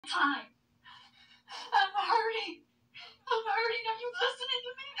Time. I'm hurting. I'm hurting. Are you listening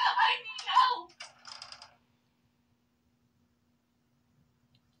to me? I need help.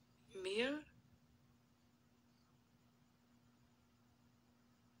 Mia?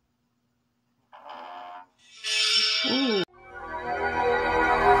 Ooh.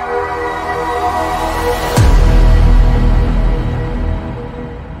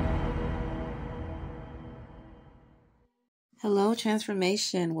 Hello,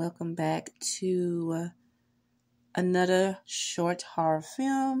 Transformation. Welcome back to another short horror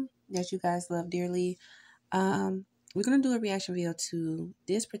film that you guys love dearly. We're going to do a reaction video to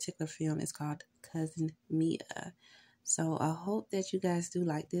this particular film. It's called Cousin Mia. So I hope that you guys do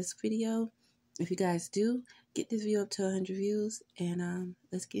like this video. If you guys do, get this video up to 100 views and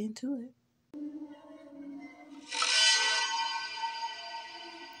let's get into it.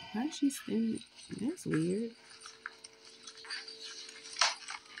 Why is she screaming? That's weird.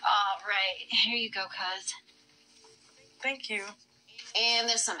 All right. Here you go, cuz. Thank you. And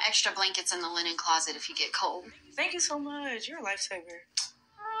there's some extra blankets in the linen closet if you get cold. Thank you so much. You're a lifesaver.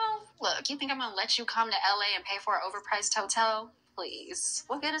 Oh, look, you think I'm going to let you come to LA and pay for an overpriced hotel? Please.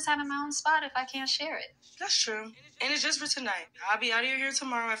 What good is having my own spot if I can't share it? That's true. And it's just for tonight. I'll be out of here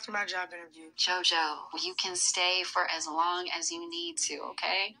tomorrow after my job interview. JoJo, you can stay for as long as you need to,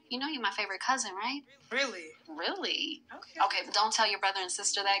 okay? You know you're my favorite cousin, right? Really? Really? Okay. Okay, but don't tell your brother and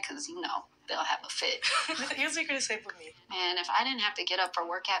sister that because, you know, they'll have a fit. Your secret is safe with me. And if I didn't have to get up for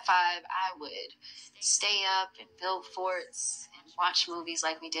work at 5, I would stay up and build forts and watch movies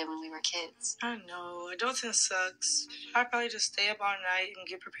like we did when we were kids. I know. Adulting sucks. I'd probably just stay up all night and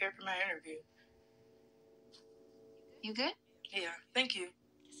get prepared for my interview. You good? Yeah, thank you.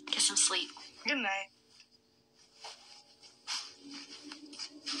 Get some sleep. Good night.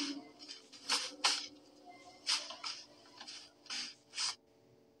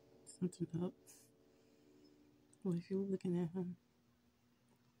 Something up. What if you were looking at him?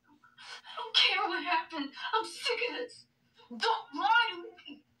 I don't care what happened. I'm sick of this. Don't lie to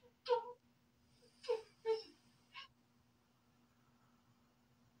me. Don't.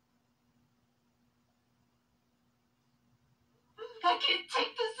 I can't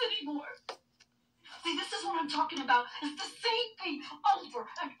take this anymore. See, this is what I'm talking about. It's the same thing over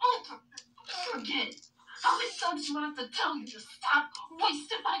and over and over again. How many times do I have to tell you to stop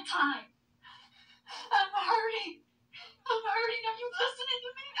wasting my time? I'm hurting. I'm hurting. Are you listening to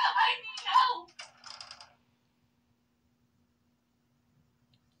me? I need help.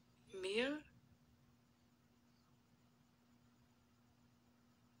 Mia?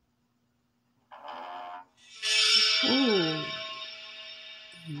 Ooh.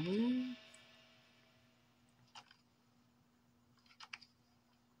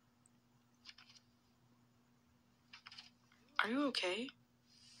 Are you okay?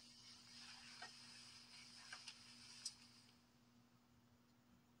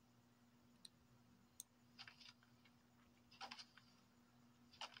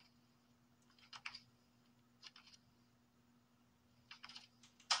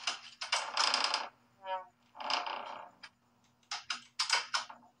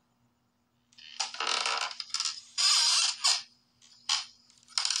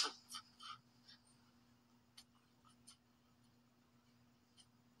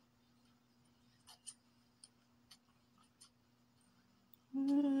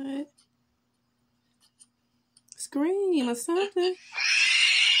 What? Scream or something.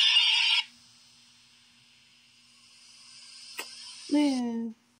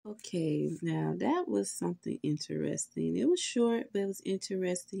 Man. Okay, now that was something interesting. It was short, but it was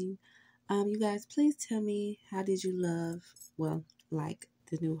interesting. You guys, please tell me, how did you like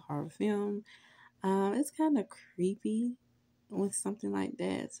the new horror film? It's kind of creepy with something like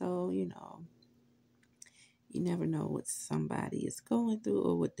that. So, you know, you never know what somebody is going through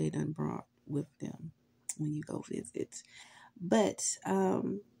or what they done brought with them when you go visit. But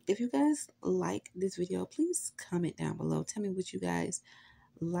if you guys like this video, please comment down below. Tell me what you guys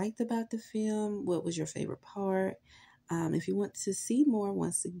liked about the film. What was your favorite part? If you want to see more,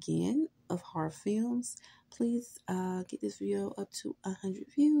 once again, of horror films, please get this video up to 100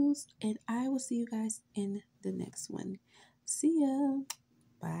 views. And I will see you guys in the next one. See ya.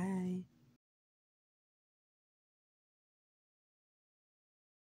 Bye.